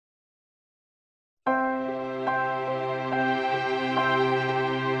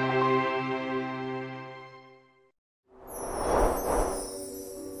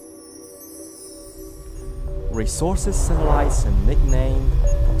Resources satellites are nicknamed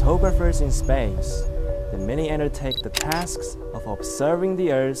photographers in space. They mainly undertake the tasks of observing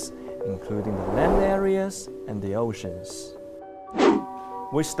the Earth, including the land areas and the oceans.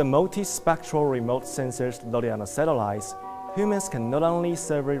 With the multispectral remote sensors loaded on the satellites, humans can not only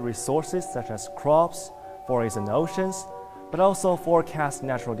survey resources such as crops, forests, and oceans, but also forecast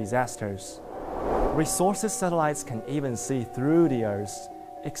natural disasters. Resources satellites can even see through the Earth,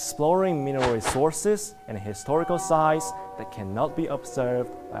 exploring mineral resources and historical sites that cannot be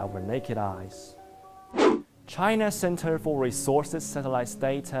observed by our naked eyes. China's Center for Resources Satellites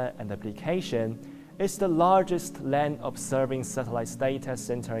Data and Application is the largest land-observing satellites data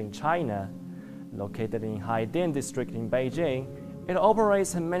center in China. Located in Haidian District in Beijing, it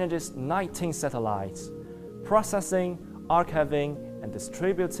operates and manages 19 satellites, processing, archiving, and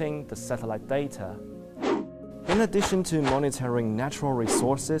distributing the satellite data. In addition to monitoring natural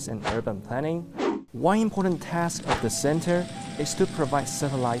resources and urban planning, one important task of the center is to provide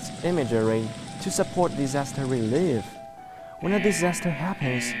satellite imagery to support disaster relief. When a disaster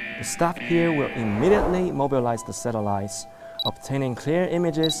happens, the staff here will immediately mobilize the satellites, obtaining clear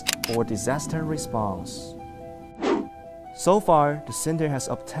images for disaster response. So far, the center has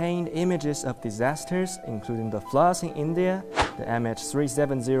obtained images of disasters including the floods in India, the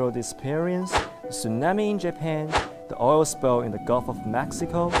MH370 disappearance, the tsunami in Japan, the oil spill in the Gulf of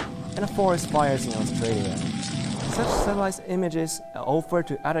Mexico, and the forest fires in Australia. Such satellite images are offered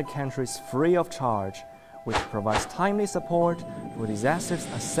to other countries free of charge, which provides timely support for disasters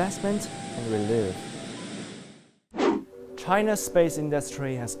assessment and relief. China's space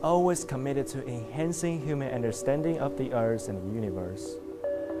industry has always committed to enhancing human understanding of the Earth and the universe.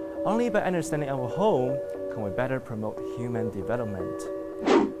 Only by understanding our home can we better promote human development.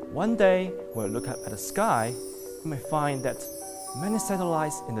 One day, when we look up at the sky, we may find that many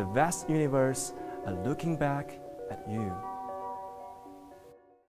satellites in the vast universe are looking back at you.